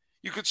fit,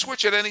 you could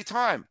switch at any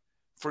time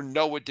for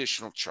no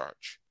additional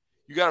charge.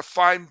 You got to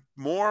find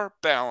more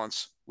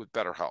balance with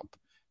BetterHelp.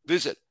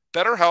 Visit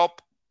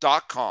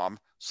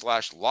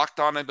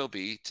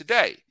BetterHelp.com/LockedOnMLB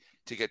today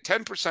to get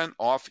 10%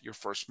 off your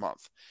first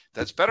month.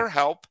 That's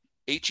BetterHelp,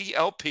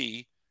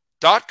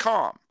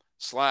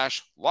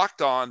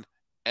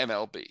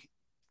 HELP.com/LockedOnMLB.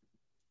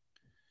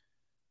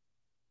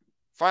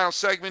 Final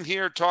segment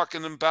here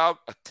talking about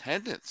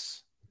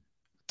attendance.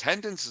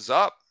 Attendance is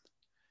up.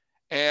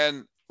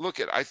 And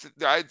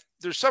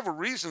there's several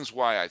reasons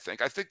why I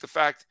think the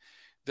fact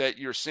that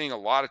you're seeing a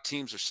lot of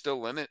teams are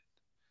still in it.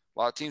 A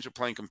lot of teams are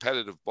playing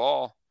competitive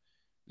ball.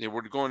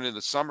 We're going into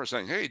the summer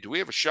saying, hey, do we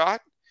have a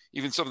shot?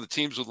 Even some of the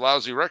teams with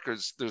lousy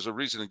records, there's a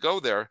reason to go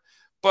there.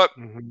 But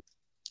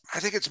I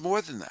think it's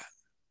more than that.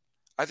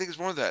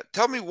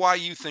 Tell me why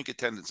you think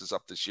attendance is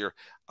up this year.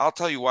 I'll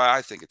tell you why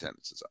I think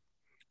attendance is up.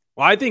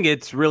 Well, I think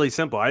it's really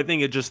simple. I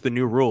think it's just the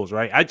new rules,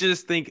 right? I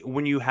just think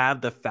when you have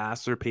the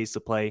faster pace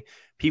of play,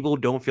 people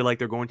don't feel like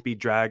they're going to be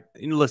dragged.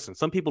 And listen,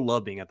 some people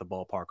love being at the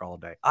ballpark all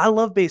day. I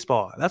love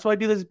baseball. That's why I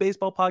do this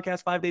baseball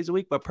podcast 5 days a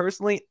week. But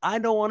personally, I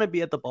don't want to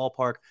be at the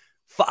ballpark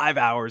 5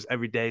 hours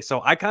every day.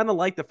 So I kind of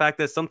like the fact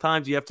that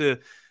sometimes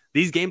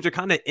these games are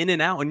kind of in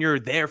and out and you're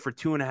there for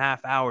 2.5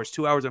 hours,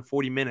 2 hours and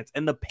 40 minutes.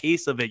 And the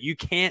pace of it, you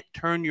can't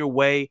turn your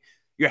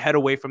head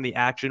away from the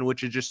action,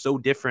 which is just so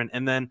different.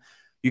 And then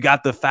you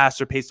got the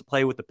faster pace of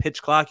play with the pitch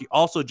clock. You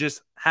also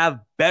just have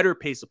better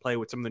pace of play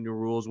with some of the new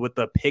rules with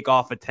the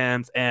pickoff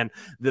attempts and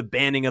the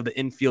banning of the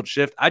infield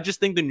shift. I just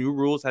think the new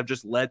rules have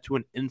just led to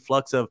an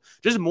influx of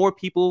just more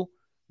people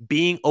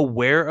being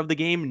aware of the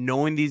game,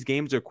 knowing these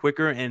games are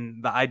quicker,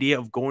 and the idea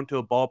of going to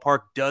a ballpark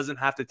doesn't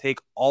have to take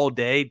all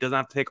day, doesn't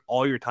have to take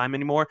all your time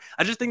anymore.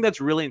 I just think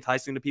that's really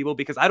enticing to people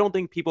because I don't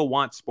think people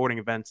want sporting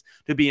events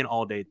to be an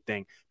all-day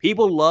thing.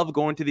 People love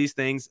going to these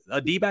things.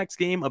 A D-backs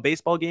game, a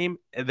baseball game,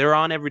 they're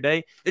on every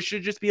day. It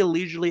should just be a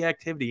leisurely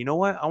activity. You know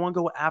what? I want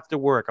to go after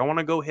work. I want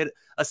to go hit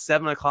a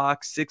 7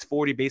 o'clock,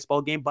 6:40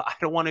 baseball game, but I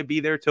don't want to be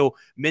there till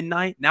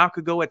midnight. Now I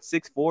could go at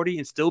 6:40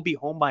 and still be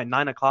home by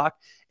 9 o'clock.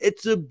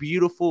 It's a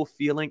beautiful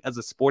feeling as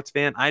a sports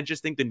fan. I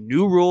just think the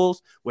new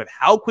rules with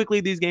how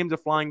quickly these games are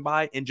flying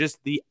by and just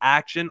the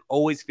action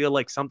always feel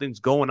like something's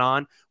going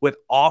on with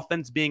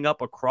offense being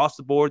up across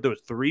the board.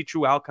 Those 3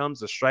 true outcomes,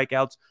 the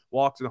strikeouts,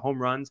 walks, and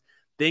home runs,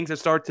 things that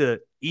start to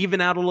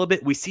even out a little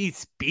bit. We see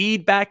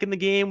speed back in the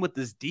game with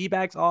this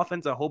D-backs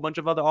offense, a whole bunch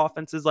of other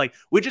offenses. Like,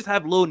 we just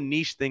have little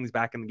niche things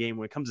back in the game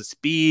when it comes to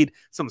speed,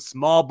 some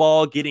small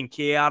ball, getting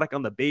chaotic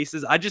on the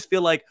bases. I just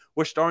feel like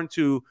we're starting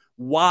to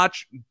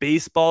watch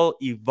baseball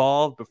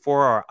evolve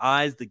before our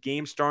eyes. The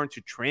game's starting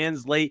to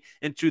translate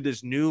into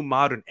this new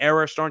modern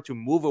era, starting to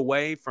move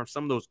away from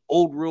some of those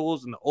old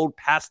rules and the old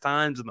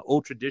pastimes and the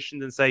old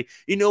traditions and say,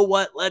 you know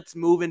what, let's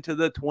move into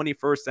the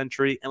 21st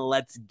century and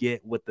let's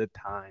get with the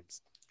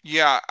times.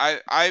 Yeah,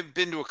 I've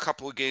been to a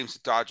couple of games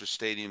at Dodger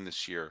Stadium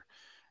this year,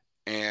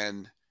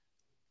 and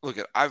look,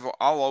 I'll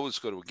always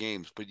go to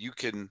games, but you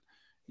can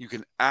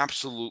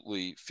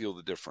absolutely feel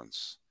the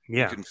difference.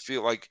 Yeah, you can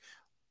feel like,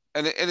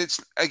 and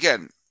it's,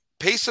 again,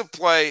 pace of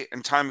play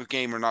and time of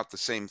game are not the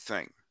same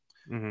thing.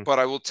 Mm-hmm. But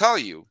I will tell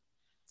you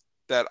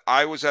that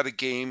I was at a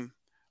game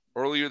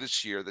earlier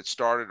this year that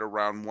started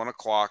around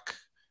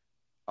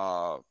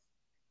 1:00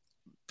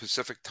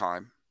 Pacific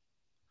time,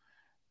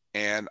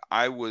 and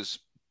I was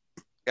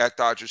at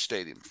Dodger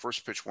Stadium,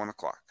 first pitch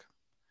 1:00,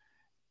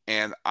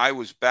 and I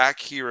was back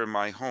here in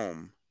my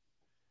home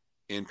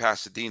in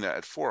Pasadena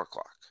at 4:00.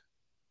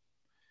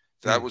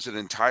 That was an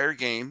entire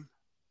game,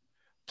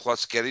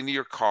 plus getting to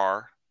your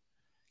car,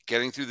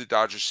 getting through the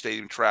Dodger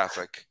Stadium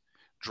traffic,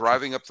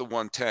 driving up the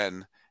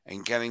 110,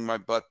 and getting my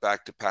butt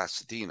back to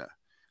Pasadena.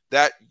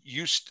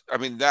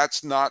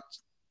 That's not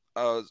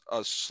a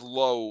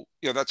slow,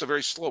 that's a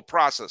very slow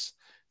process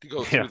to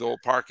go through the whole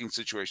parking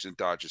situation at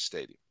Dodger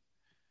Stadium.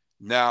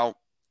 Now,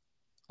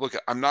 look,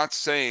 I'm not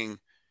saying,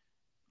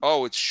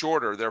 oh, it's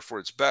shorter, therefore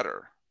it's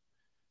better,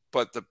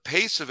 but the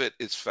pace of it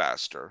is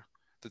faster.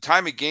 The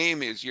time of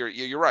game is,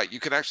 you're right. You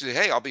can actually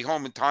say, hey, I'll be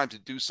home in time to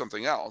do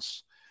something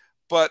else.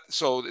 But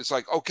so it's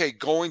like, okay,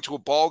 going to a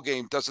ball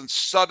game doesn't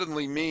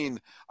suddenly mean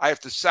I have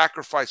to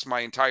sacrifice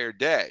my entire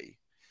day.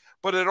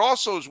 But it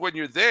also is, when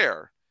you're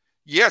there,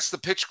 yes, the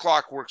pitch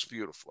clock works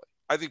beautifully.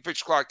 I think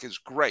pitch clock is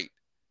great.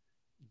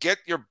 Get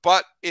your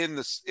butt in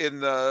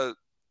the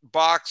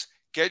box,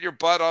 get your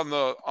butt on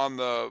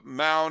the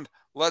mound.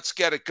 Let's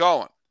get it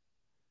going.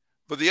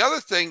 But the other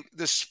thing,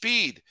 the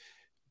speed,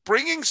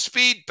 bringing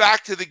speed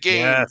back to the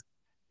game,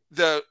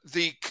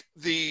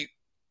 the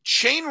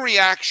chain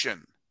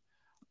reaction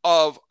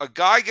of a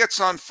guy gets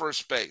on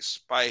first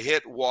base by a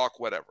hit, walk,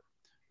 whatever.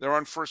 They're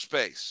on first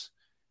base.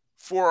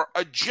 For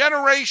a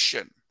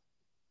generation,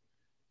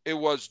 it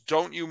was,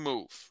 don't you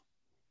move.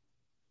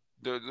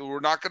 We're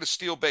not going to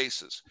steal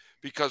bases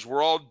because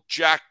we're all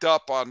jacked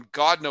up on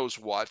God knows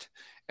what,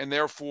 and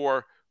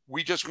therefore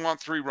we just want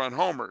 3-run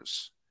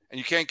homers. And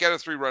you can't get a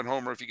 3-run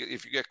homer if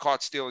you get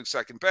caught stealing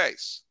second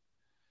base.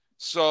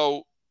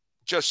 So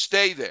just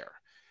stay there.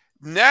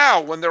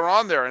 Now, when they're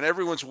on there and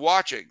everyone's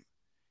watching,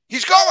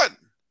 he's going.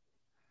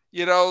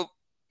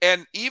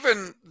 And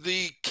even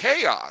the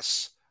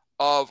chaos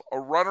of a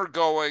runner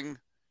going,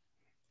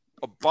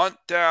 a bunt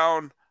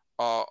down,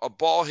 a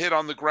ball hit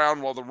on the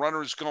ground while the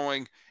runner is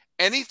going,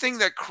 anything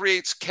that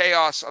creates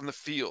chaos on the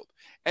field,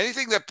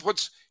 anything that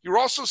puts, you're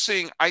also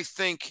seeing, I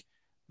think,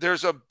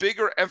 there's a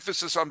bigger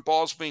emphasis on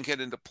balls being hit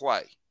into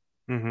play.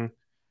 Mm-hmm.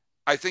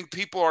 I think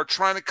people are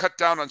trying to cut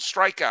down on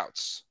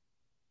strikeouts.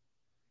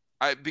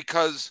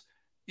 Because,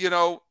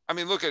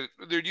 look at it.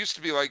 There used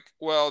to be like,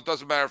 well, it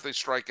doesn't matter if they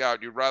strike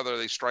out. You'd rather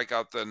they strike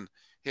out than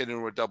hit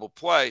into a double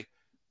play.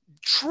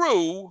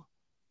 True,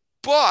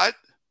 but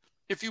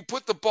if you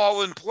put the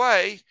ball in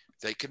play,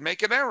 they can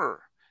make an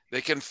error.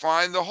 They can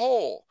find the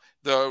hole.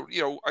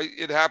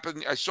 It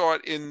happened. I saw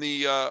it in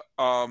the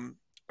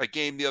a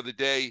game the other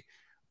day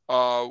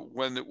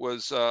when it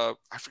was I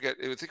forget.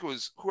 I think it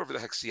was whoever the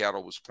heck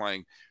Seattle was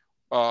playing.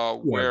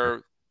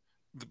 But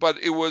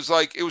it was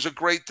a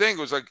great thing.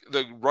 It was like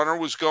the runner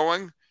was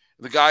going,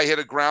 the guy hit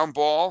a ground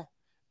ball,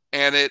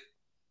 and it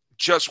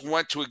just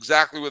went to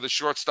exactly where the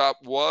shortstop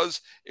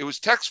was. It was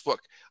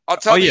textbook. I'll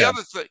tell the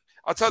other thing.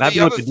 I'll tell the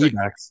other thing.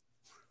 D-backs.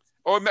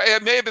 Oh,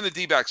 it may have been the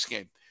D-backs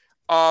game.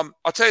 I'll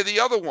tell you the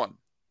other one.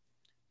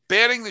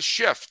 Banning the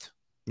shift.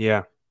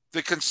 Yeah.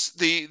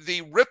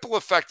 The ripple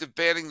effect of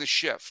banning the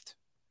shift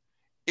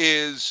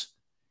is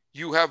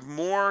you have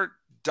more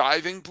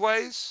diving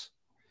plays.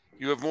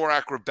 You have more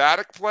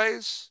acrobatic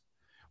plays.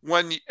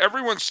 When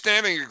everyone's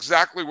standing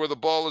exactly where the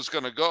ball is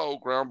going to go,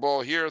 ground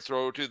ball here,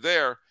 throw it to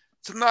there,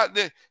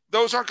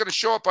 those aren't going to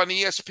show up on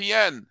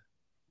ESPN.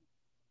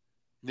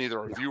 Neither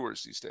are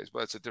viewers these days, but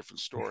that's a different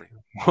story.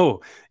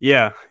 Oh,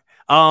 yeah.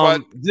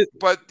 But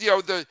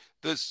the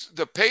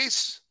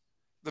pace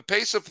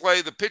of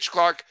play, the pitch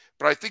clock,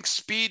 but I think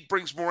speed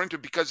brings more into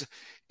it because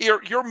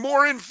you're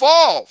more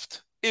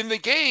involved in the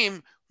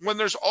game when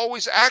there's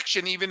always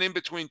action, even in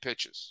between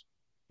pitches.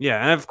 Yeah,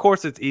 and of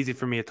course it's easy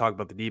for me to talk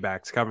about the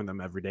D-backs, covering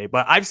them every day,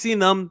 but I've seen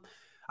them.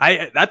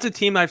 That's a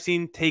team I've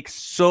seen take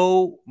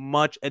so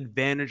much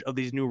advantage of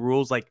these new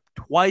rules. Like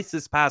twice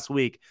this past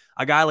week,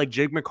 a guy like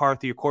Jake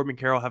McCarthy or Corbin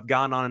Carroll have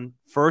gone on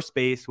first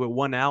base with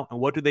 1 out, and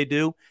what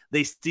do?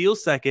 They steal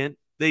second,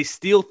 they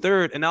steal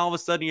third, and now all of a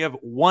sudden you have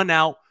 1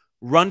 out,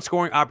 run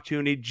scoring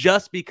opportunity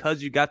just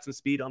because you got some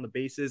speed on the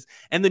bases.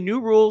 And the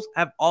new rules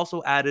have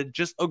also added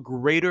just a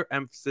greater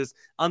emphasis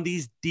on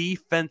these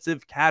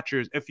defensive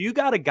catchers. If you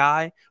got a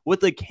guy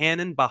with a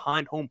cannon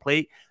behind home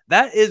plate,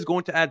 that is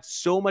going to add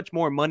so much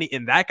more money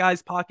in that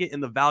guy's pocket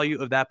and the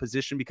value of that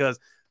position, because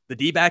the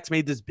D-backs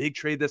made this big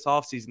trade this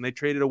offseason. They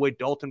traded away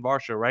Dalton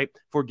Varsho, right,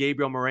 for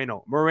Gabriel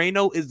Moreno.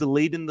 Moreno is the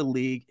lead in the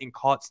league in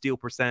caught steal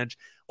percentage.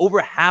 Over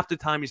half the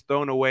time he's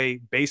throwing away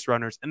base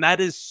runners, and that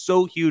is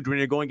so huge when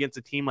you're going against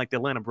a team like the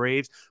Atlanta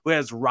Braves, who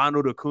has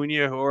Ronald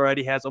Acuna, who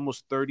already has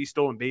almost 30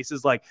 stolen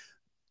bases. Like,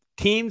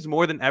 teams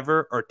more than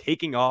ever are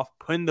taking off,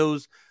 putting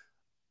those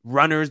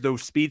runners,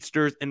 those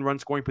speedsters in run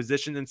scoring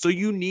positions. And so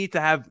you need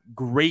to have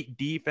great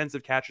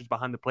defensive catchers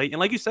behind the plate. And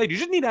like you said, you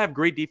just need to have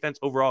great defense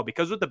overall,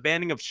 because with the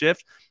banning of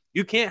shift,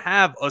 you can't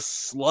have a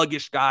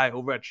sluggish guy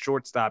over at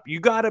shortstop. You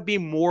got to be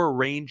more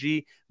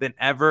rangy than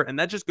ever. And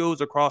that just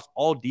goes across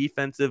all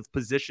defensive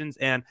positions.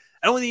 And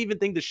I don't even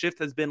think the shift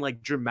has been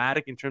like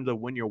dramatic in terms of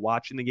when you're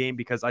watching the game,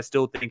 because I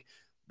still think,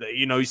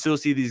 you know, you still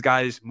see these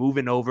guys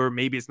moving over.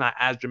 Maybe it's not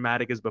as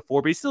dramatic as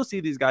before, but you still see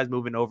these guys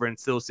moving over and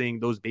still seeing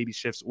those baby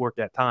shifts work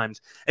at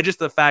times. And just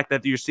the fact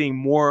that you're seeing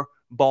more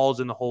balls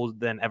in the holes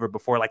than ever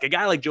before. Like a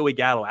guy like Joey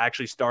Gallo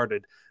actually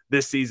started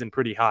this season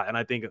pretty hot, and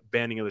I think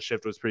banning of the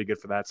shift was pretty good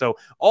for that. So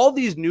all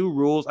these new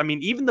rules, I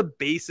mean, even the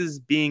bases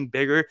being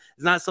bigger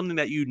is not something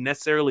that you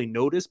necessarily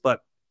notice,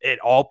 but it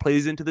all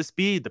plays into the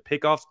speed. The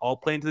pickoffs all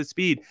play into the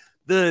speed.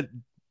 The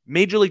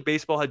Major League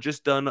Baseball had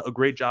just done a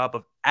great job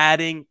of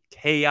adding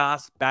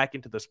chaos back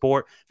into the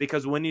sport,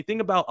 because when you think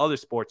about other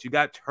sports, you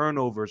got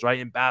turnovers, right?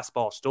 In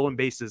basketball, stolen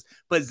bases,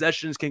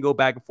 possessions can go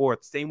back and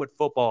forth. Same with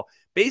football.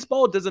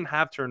 Baseball doesn't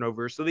have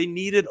turnovers, so they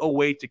needed a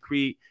way to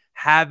create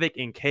havoc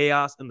and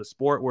chaos in the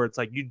sport where it's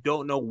like you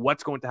don't know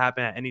what's going to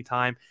happen at any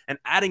time. And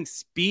adding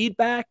speed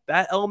back,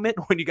 that element,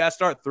 when you guys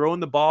start throwing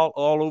the ball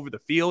all over the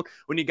field,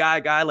 when you got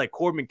a guy like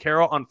Corbin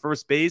Carroll on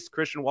first base,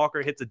 Christian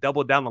Walker hits a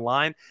double down the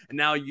line, and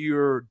now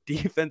your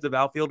defensive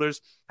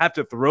outfielders have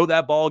to throw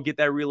that ball, get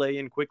that relay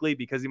in quickly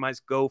because he might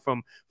go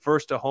from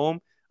first to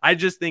home. I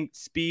just think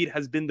speed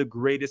has been the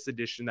greatest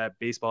addition that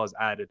baseball has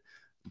added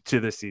to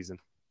this season.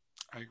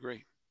 I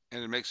agree.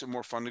 And it makes it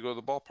more fun to go to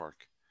the ballpark.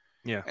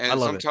 Yeah, and I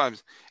love sometimes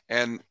it.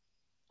 And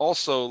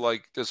also,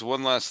 like, there's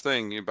one last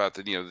thing about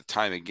the the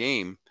time of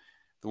game.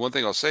 The one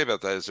thing I'll say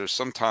about that is there's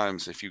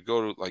sometimes if you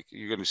go to, like,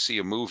 you're going to see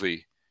a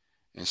movie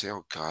and you say,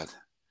 oh God,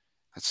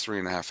 that's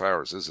 3.5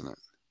 hours, isn't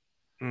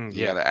it?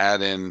 You got to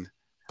add in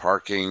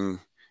parking,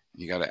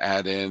 you got to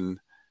add in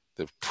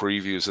the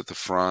previews at the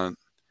front,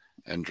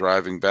 and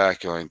driving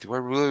back, you're like, do I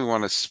really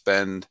want to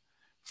spend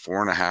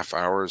 4.5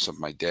 hours of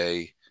my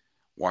day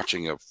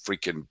watching a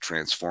freaking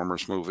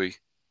Transformers movie?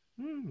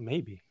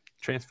 Maybe.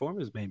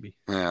 Transformers, maybe.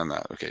 Yeah,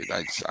 no, okay.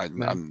 I'm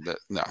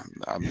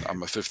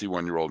a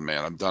 51-year-old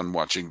man. I'm done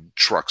watching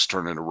trucks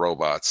turn into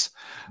robots.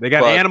 They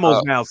got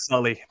animals now,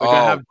 Sully.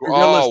 Wow!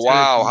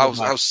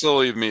 How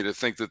silly of me to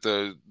think that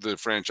the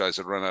franchise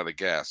had run out of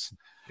gas.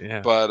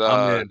 Yeah,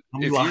 but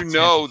if you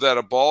know that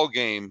a ball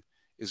game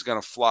is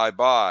going to fly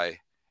by,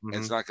 and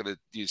it's not going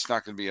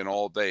to be an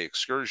all-day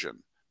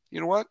excursion,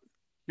 you know what?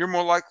 You're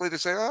more likely to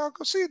say, "Oh, I'll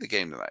go see the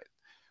game tonight."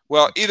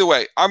 Well, either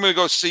way, I'm going to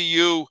go see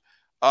you.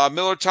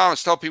 Millard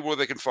Thomas, tell people where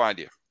they can find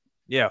you.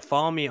 Yeah,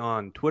 follow me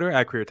on Twitter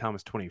at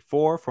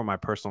CareerThomas24 for my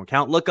personal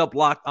account. Look up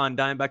Locked On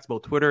Diamondbacks,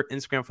 both Twitter,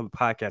 Instagram for the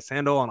podcast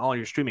handle, on all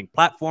your streaming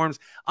platforms.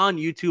 On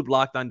YouTube,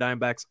 Locked On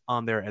Diamondbacks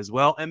on there as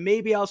well. And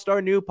maybe I'll start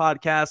a new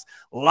podcast,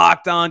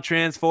 Locked On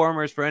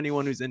Transformers, for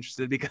anyone who's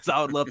interested, because I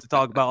would love to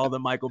talk about all the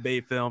Michael Bay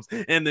films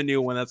and the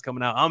new one that's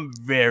coming out. I'm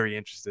very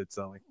interested,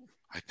 Sully.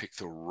 I picked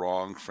the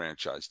wrong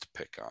franchise to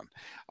pick on.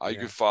 You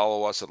can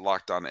follow us at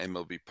Locked On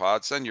MLB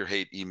Pod. Send your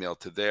hate email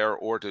to there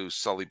or to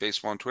Sully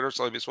Baseball on Twitter,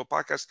 Sully Baseball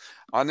Podcast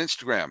on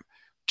Instagram.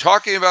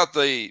 Talking about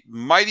the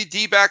mighty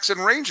D-backs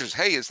and Rangers.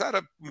 Hey, is that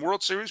a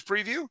World Series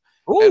preview?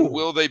 Ooh. And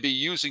will they be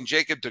using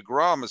Jacob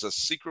deGrom as a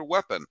secret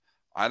weapon?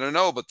 I don't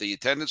know, but the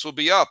attendance will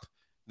be up.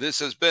 This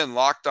has been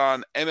Locked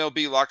On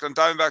MLB, Locked On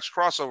Diamondbacks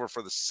crossover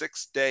for the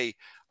 6th day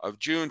of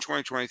June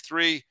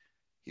 2023.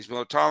 He's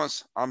Millard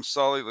Thomas. I'm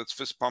Sully. Let's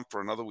fist pump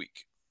for another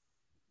week.